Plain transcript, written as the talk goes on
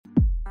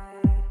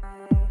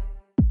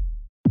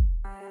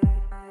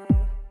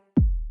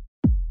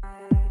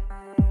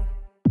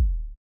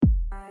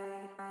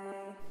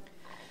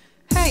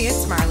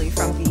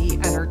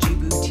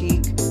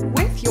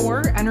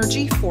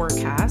energy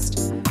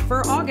forecast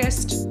for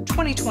August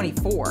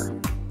 2024.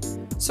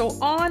 So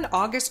on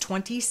August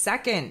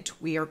 22nd,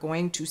 we are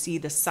going to see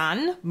the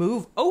sun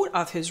move out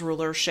of his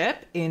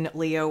rulership in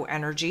Leo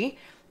energy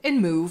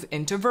and move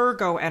into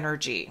Virgo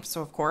energy.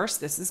 So of course,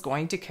 this is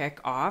going to kick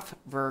off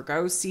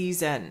Virgo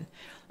season.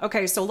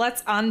 Okay, so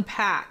let's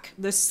unpack.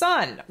 The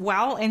sun,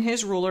 while in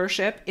his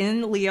rulership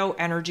in Leo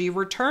energy,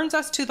 returns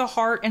us to the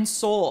heart and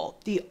soul,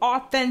 the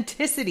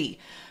authenticity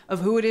of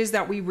who it is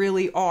that we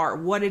really are,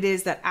 what it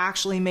is that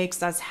actually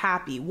makes us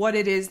happy, what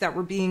it is that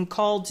we're being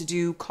called to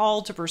do,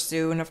 called to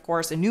pursue, and of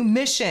course, a new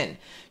mission,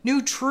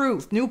 new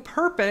truth, new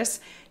purpose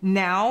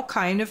now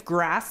kind of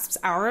grasps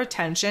our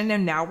attention,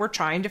 and now we're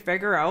trying to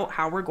figure out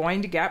how we're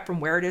going to get from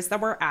where it is that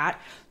we're at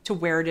to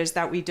where it is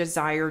that we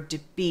desire to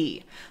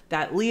be.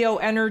 That Leo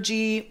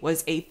energy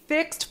was a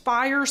fixed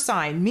fire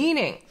sign,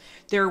 meaning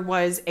there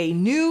was a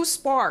new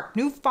spark,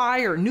 new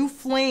fire, new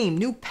flame,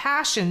 new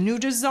passion, new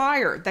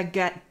desire that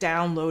got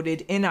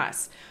downloaded in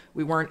us.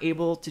 We weren't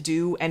able to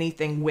do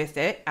anything with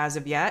it as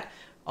of yet.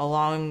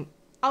 Along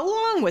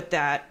with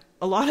that,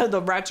 a lot of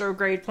the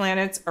retrograde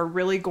planets are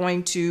really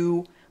going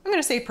to, I'm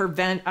going to say,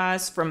 prevent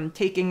us from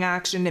taking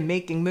action and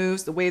making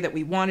moves the way that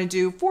we want to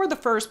do for the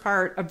first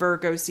part of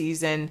Virgo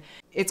season.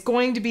 It's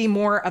going to be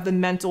more of a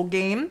mental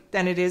game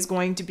than it is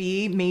going to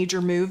be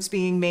major moves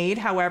being made.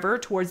 However,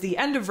 towards the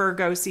end of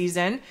Virgo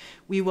season,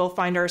 we will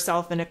find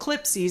ourselves in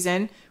eclipse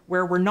season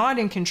where we're not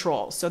in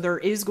control. So there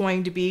is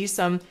going to be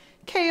some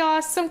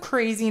chaos, some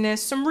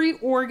craziness, some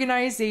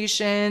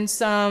reorganization,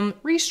 some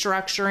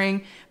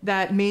restructuring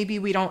that maybe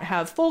we don't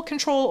have full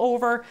control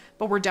over,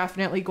 but we're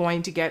definitely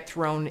going to get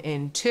thrown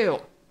into.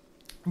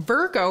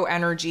 Virgo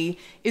energy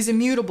is a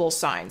mutable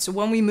sign. So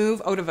when we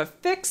move out of a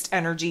fixed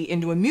energy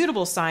into a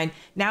mutable sign,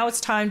 now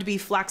it's time to be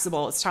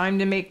flexible. It's time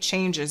to make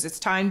changes. It's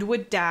time to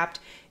adapt.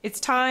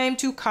 It's time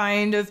to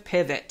kind of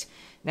pivot.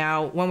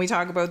 Now, when we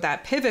talk about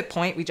that pivot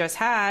point, we just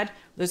had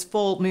this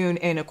full moon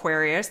in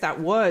Aquarius. That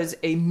was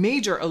a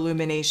major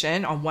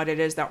illumination on what it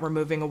is that we're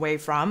moving away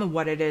from and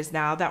what it is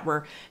now that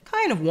we're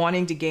kind of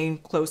wanting to gain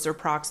closer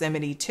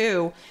proximity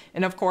to.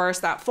 And of course,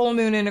 that full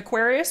moon in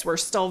Aquarius, we're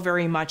still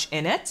very much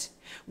in it.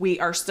 We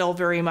are still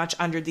very much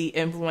under the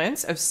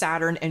influence of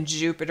Saturn and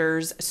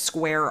Jupiter's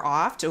square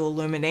off to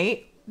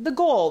illuminate the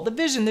goal, the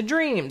vision, the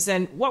dreams,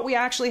 and what we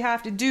actually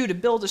have to do to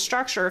build a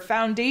structure, a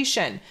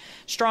foundation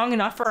strong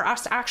enough for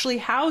us to actually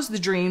house the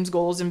dreams,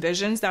 goals, and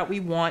visions that we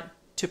want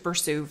to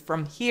pursue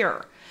from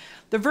here.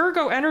 The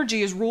Virgo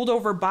energy is ruled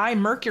over by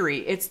Mercury.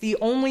 It's the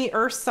only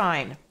earth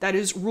sign that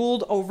is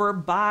ruled over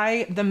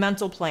by the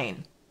mental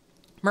plane.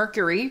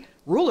 Mercury,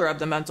 ruler of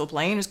the mental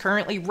plane, is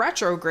currently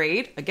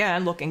retrograde.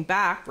 Again, looking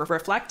back,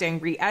 reflecting,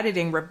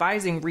 re-editing,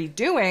 revising,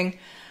 redoing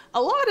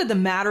a lot of the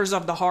matters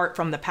of the heart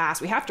from the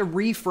past. We have to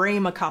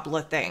reframe a couple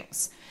of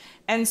things.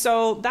 And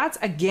so that's,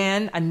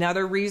 again,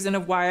 another reason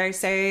of why I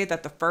say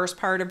that the first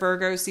part of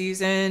Virgo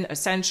season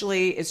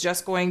essentially is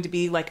just going to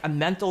be like a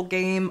mental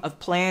game of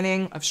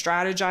planning, of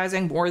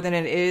strategizing, more than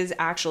it is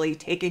actually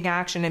taking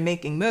action and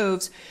making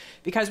moves.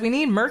 Because we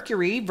need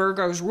Mercury,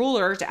 Virgo's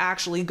ruler, to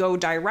actually go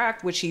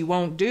direct, which he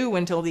won't do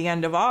until the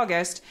end of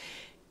August,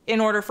 in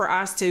order for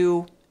us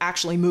to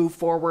actually move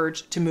forward,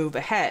 to move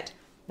ahead.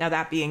 Now,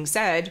 that being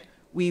said,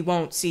 we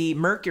won't see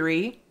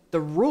Mercury,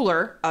 the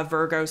ruler of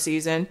Virgo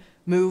season,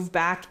 move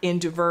back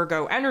into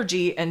Virgo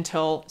energy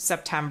until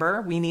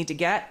September. We need to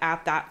get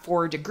at that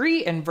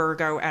 4-degree in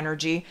Virgo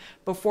energy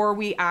before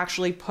we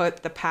actually put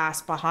the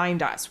past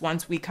behind us.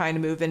 Once we kind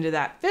of move into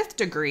that 5th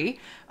degree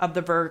of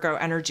the Virgo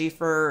energy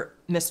for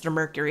Mr.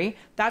 Mercury,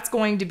 that's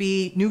going to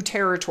be new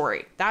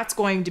territory. That's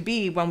going to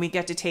be when we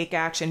get to take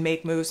action,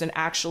 make moves, and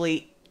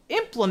actually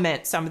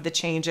implement some of the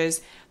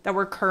changes that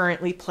we're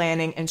currently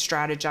planning and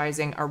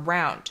strategizing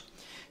around.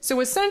 So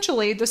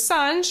essentially, the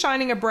sun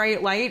shining a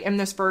bright light in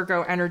this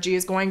Virgo energy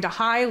is going to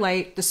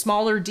highlight the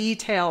smaller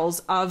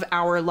details of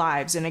our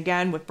lives. And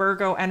again, with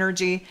Virgo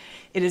energy,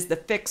 it is the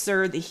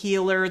fixer, the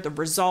healer, the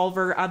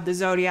resolver of the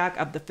zodiac,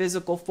 of the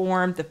physical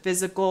form, the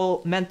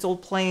physical mental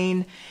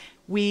plane.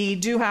 We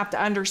do have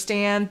to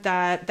understand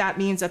that that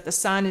means that the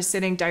sun is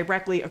sitting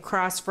directly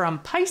across from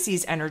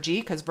Pisces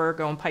energy, because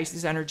Virgo and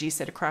Pisces energy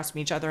sit across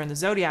from each other in the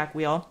zodiac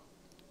wheel.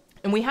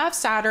 And we have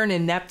Saturn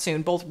and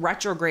Neptune both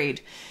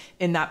retrograde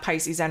in that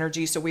Pisces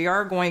energy. So we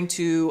are going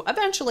to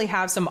eventually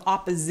have some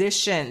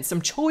opposition,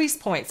 some choice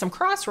points, some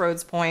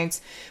crossroads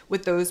points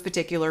with those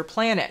particular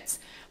planets.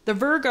 The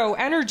Virgo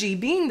energy,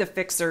 being the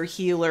fixer,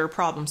 healer,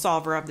 problem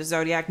solver of the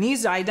zodiac,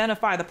 needs to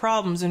identify the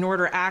problems in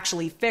order to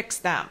actually fix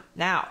them.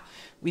 Now,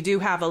 we do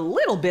have a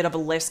little bit of a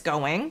list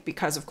going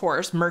because, of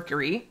course,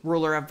 Mercury,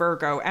 ruler of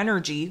Virgo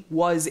energy,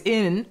 was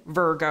in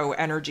Virgo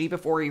energy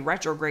before he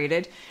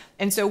retrograded.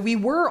 And so we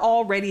were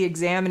already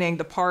examining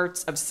the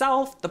parts of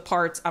self, the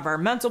parts of our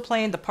mental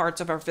plane, the parts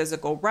of our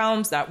physical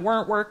realms that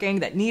weren't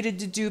working, that needed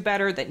to do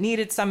better, that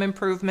needed some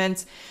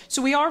improvements.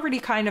 So we already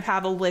kind of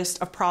have a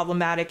list of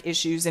problematic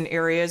issues and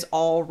areas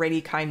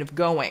already kind of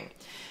going.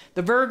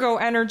 The Virgo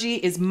energy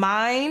is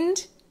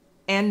mind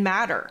and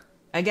matter.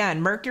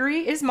 Again,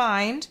 Mercury is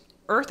mind.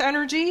 Earth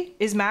energy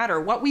is matter,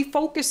 what we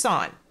focus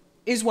on.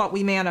 is what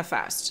we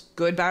manifest.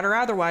 Good, bad, or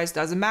otherwise,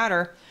 doesn't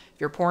matter. If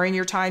you're pouring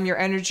your time, your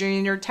energy,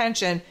 and your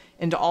attention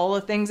into all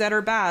the things that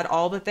are bad,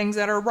 all the things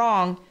that are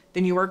wrong,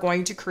 then you are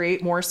going to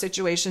create more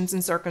situations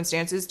and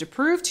circumstances to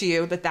prove to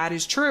you that that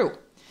is true.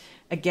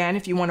 Again,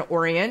 if you want to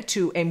orient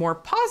to a more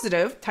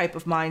positive type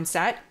of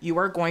mindset, you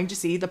are going to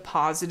see the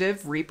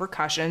positive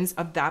repercussions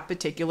of that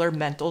particular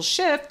mental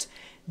shift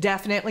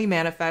definitely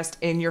manifest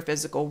in your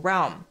physical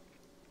realm.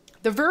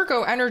 The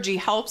Virgo energy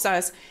helps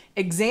us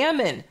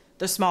examine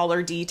the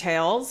smaller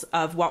details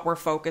of what we're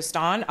focused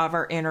on, of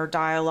our inner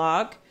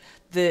dialogue,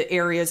 the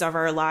areas of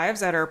our lives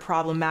that are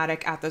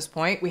problematic at this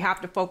point. We have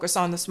to focus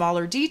on the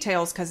smaller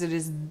details because it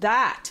is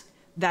that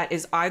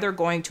is either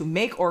going to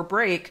make or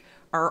break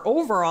our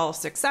overall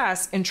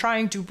success in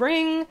trying to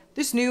bring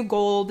this new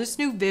goal, this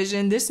new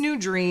vision, this new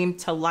dream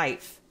to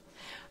life.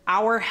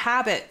 Our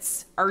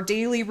habits, our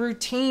daily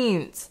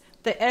routines,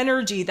 the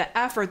energy, the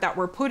effort that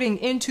we're putting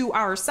into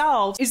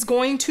ourselves is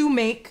going to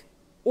make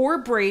or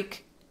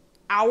break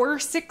our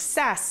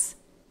success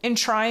in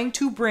trying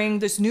to bring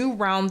this new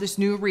realm, this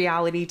new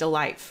reality to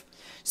life.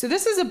 So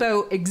this is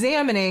about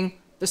examining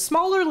the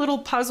smaller little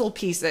puzzle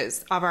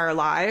pieces of our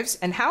lives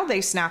and how they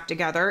snap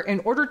together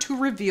in order to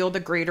reveal the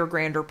greater,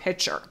 grander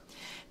picture.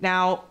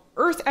 Now,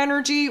 Earth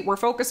energy, we're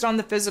focused on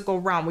the physical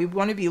realm. We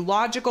want to be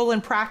logical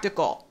and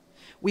practical.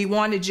 We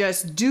want to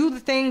just do the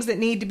things that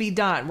need to be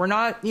done. We're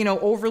not,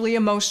 overly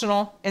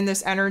emotional in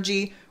this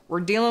energy.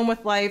 We're dealing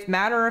with life,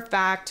 matter of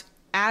fact,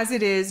 as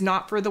it is,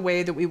 not for the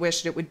way that we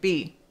wished it would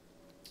be.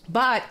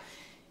 But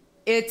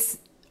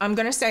I'm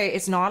going to say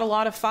it's not a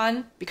lot of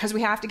fun because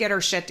we have to get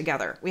our shit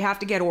together. We have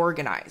to get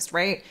organized,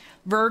 right?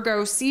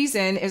 Virgo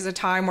season is a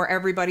time where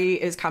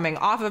everybody is coming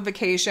off of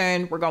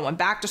vacation. We're going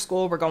back to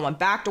school. We're going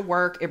back to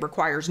work. It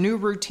requires new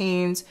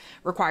routines,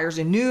 requires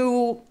a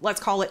new,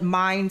 let's call it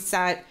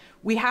mindset.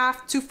 We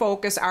have to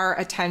focus our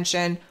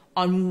attention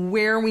on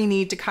where we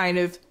need to kind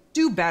of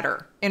do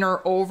better in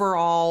our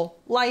overall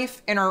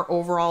life, in our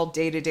overall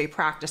day-to-day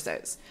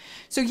practices.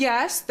 So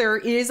yes, there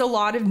is a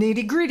lot of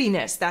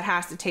nitty-grittiness that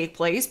has to take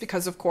place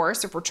because, of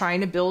course, if we're trying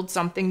to build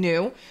something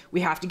new,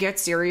 we have to get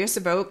serious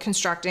about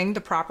constructing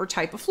the proper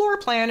type of floor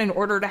plan in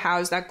order to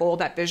house that goal,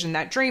 that vision,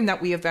 that dream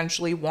that we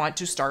eventually want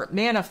to start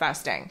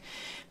manifesting.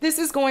 This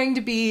is going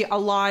to be a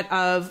lot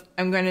of,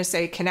 I'm going to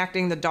say,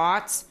 connecting the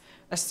dots,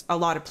 a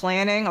lot of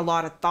planning, a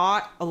lot of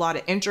thought, a lot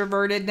of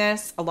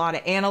introvertedness, a lot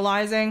of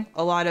analyzing,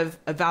 a lot of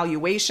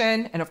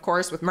evaluation. And of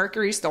course, with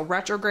Mercury still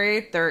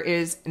retrograde, there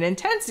is an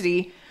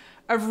intensity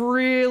of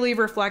really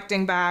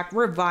reflecting back,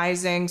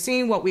 revising,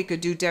 seeing what we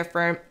could do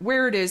different,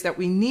 where it is that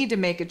we need to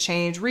make a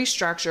change,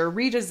 restructure,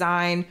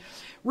 redesign,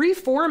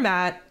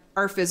 reformat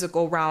our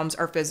physical realms,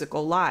 our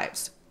physical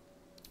lives.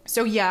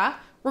 So yeah,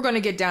 we're going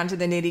to get down to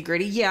the nitty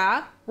gritty.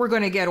 Yeah, we're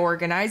going to get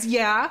organized.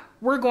 Yeah,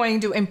 we're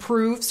going to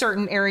improve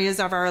certain areas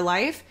of our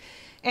life.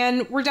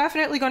 And we're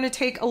definitely going to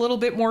take a little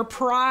bit more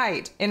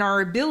pride in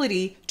our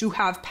ability to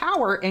have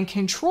power and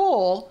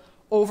control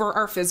over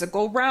our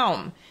physical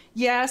realm.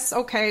 Yes,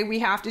 okay, we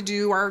have to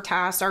do our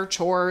tasks, our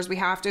chores. We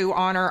have to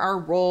honor our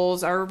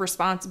roles, our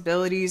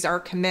responsibilities, our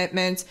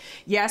commitments.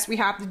 Yes, we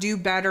have to do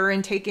better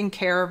in taking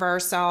care of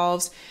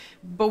ourselves.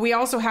 But we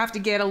also have to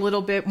get a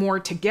little bit more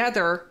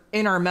together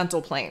in our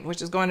mental plane,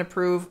 which is going to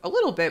prove a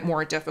little bit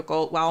more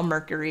difficult while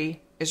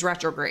Mercury is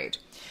retrograde.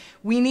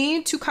 We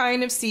need to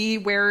kind of see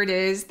where it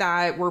is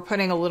that we're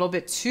putting a little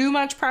bit too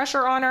much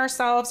pressure on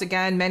ourselves.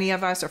 Again, many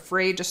of us are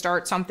afraid to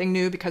start something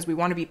new because we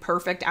want to be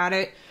perfect at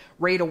it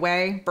right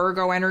away.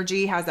 Virgo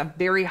energy has a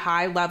very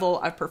high level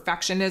of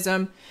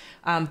perfectionism.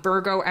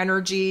 Virgo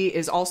energy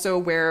is also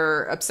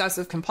where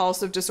obsessive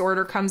compulsive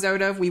disorder comes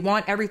out of. We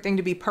want everything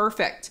to be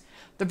perfect.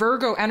 The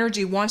Virgo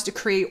energy wants to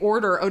create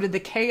order out of the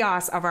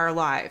chaos of our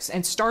lives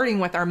and starting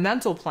with our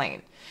mental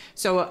plane.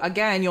 So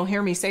again, you'll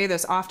hear me say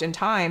this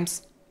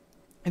oftentimes.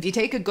 If you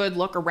take a good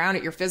look around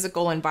at your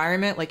physical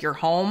environment, like your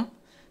home,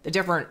 the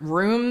different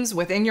rooms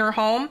within your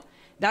home,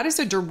 that is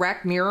a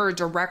direct mirror, a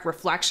direct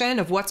reflection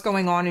of what's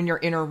going on in your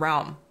inner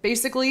realm.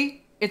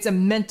 Basically, it's a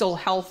mental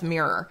health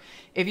mirror.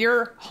 If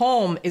your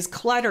home is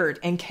cluttered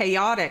and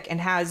chaotic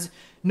and has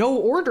no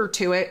order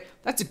to it,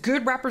 that's a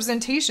good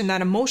representation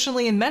that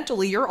emotionally and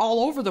mentally you're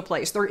all over the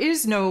place. There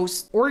is no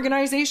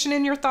organization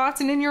in your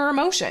thoughts and in your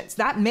emotions.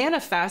 That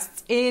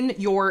manifests in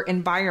your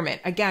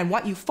environment. Again,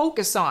 what you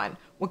focus on,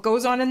 what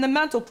goes on in the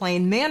mental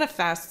plane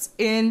manifests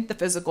in the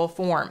physical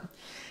form.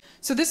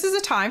 So this is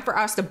a time for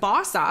us to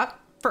boss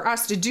up, for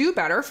us to do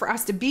better, for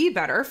us to be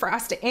better, for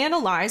us to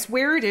analyze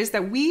where it is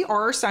that we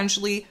are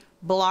essentially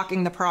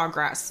blocking the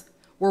progress,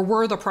 where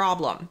we're the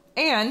problem.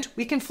 And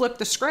we can flip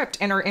the script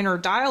in our inner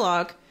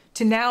dialogue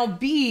to now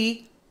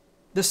be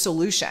the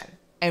solution.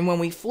 And when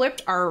we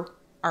flipped our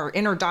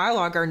inner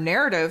dialogue, our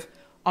narrative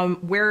on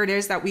where it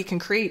is that we can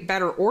create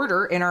better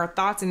order in our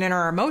thoughts and in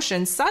our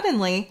emotions,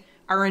 suddenly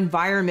our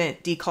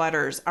environment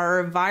declutters.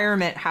 Our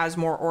environment has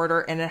more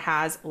order and it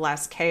has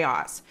less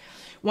chaos.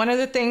 One of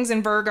the things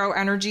in Virgo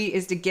energy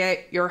is to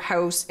get your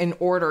house in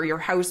order. Your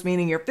house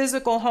meaning your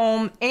physical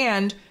home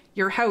and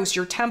your house,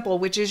 your temple,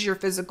 which is your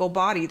physical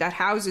body, that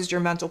houses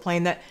your mental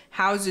plane, that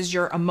houses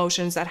your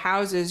emotions, that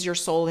houses your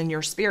soul and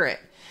your spirit.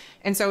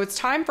 And so it's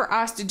time for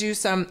us to do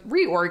some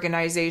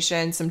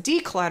reorganization, some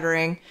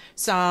decluttering,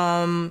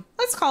 some,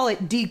 let's call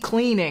it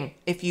de-cleaning,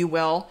 if you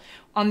will,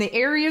 on the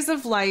areas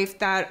of life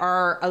that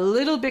are a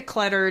little bit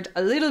cluttered,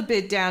 a little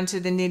bit down to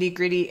the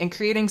nitty-gritty, and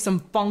creating some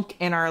funk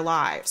in our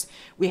lives.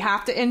 We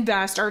have to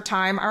invest our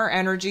time, our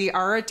energy,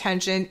 our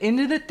attention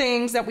into the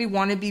things that we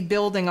want to be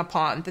building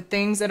upon, the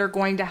things that are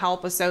going to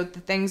help us out, the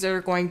things that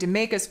are going to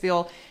make us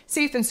feel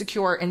safe and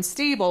secure and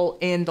stable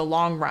in the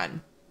long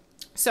run.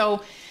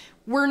 So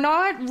we're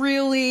not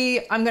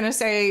really, I'm going to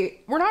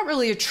say, we're not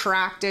really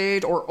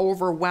attracted or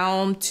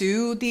overwhelmed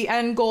to the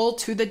end goal,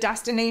 to the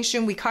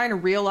destination. We kind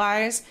of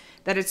realize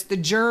that it's the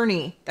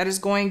journey that is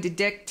going to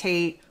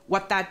dictate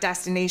what that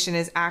destination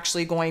is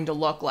actually going to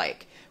look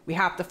like. We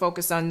have to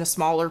focus on the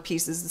smaller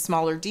pieces, the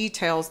smaller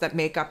details that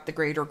make up the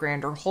greater,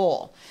 grander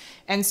whole.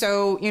 And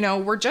so,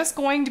 we're just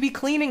going to be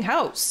cleaning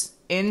house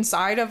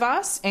inside of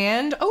us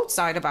and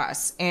outside of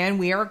us. And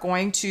we are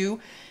going to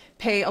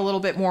pay a little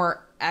bit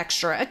more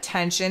extra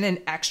attention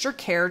and extra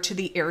care to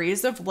the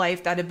areas of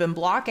life that have been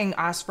blocking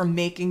us from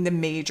making the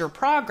major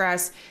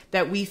progress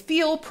that we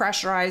feel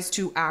pressurized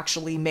to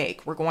actually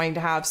make. We're going to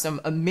have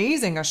some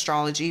amazing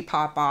astrology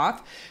pop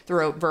off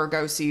throughout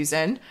Virgo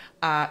season.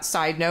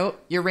 Side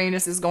note,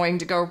 Uranus is going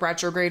to go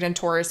retrograde in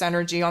Taurus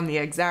energy on the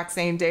exact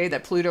same day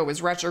that Pluto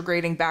is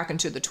retrograding back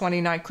into the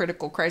 29th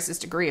critical crisis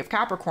degree of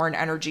Capricorn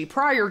energy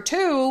prior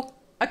to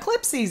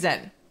eclipse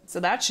season. So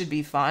that should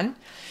be fun.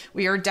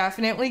 We are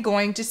definitely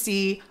going to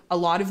see a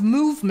lot of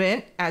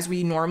movement, as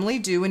we normally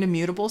do in a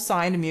mutable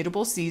sign, a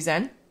mutable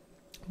season,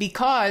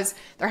 because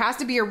there has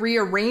to be a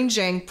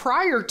rearranging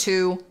prior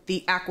to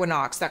the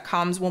equinox that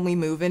comes when we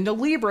move into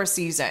Libra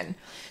season.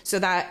 So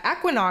that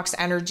equinox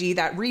energy,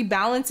 that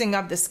rebalancing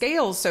of the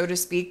scales, so to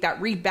speak, that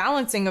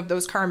rebalancing of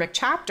those karmic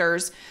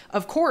chapters,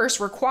 of course,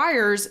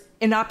 requires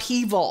an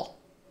upheaval,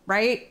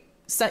 right?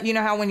 So, you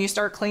know how when you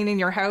start cleaning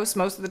your house,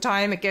 most of the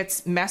time it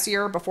gets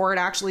messier before it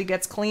actually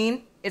gets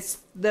clean? It's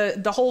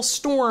the whole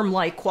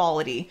storm-like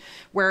quality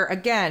where,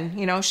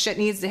 again, shit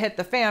needs to hit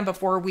the fan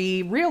before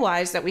we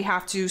realize that we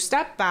have to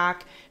step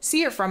back,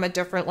 see it from a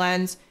different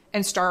lens,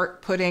 and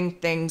start putting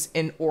things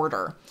in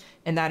order.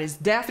 And that is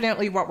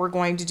definitely what we're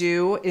going to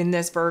do in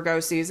this Virgo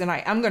season.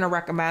 I am going to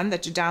recommend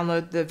that you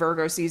download the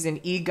Virgo season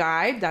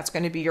e-guide. That's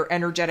going to be your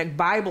energetic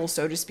Bible,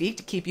 so to speak,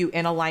 to keep you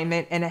in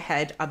alignment and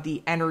ahead of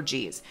the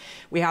energies.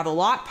 We have a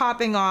lot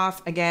popping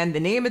off. Again, the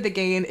name of the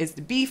game is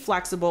to be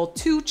flexible,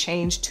 to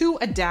change, to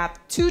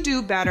adapt, to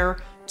do better,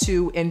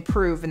 to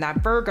improve. And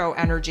that Virgo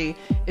energy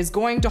is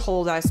going to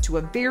hold us to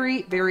a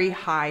very, very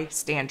high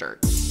standard.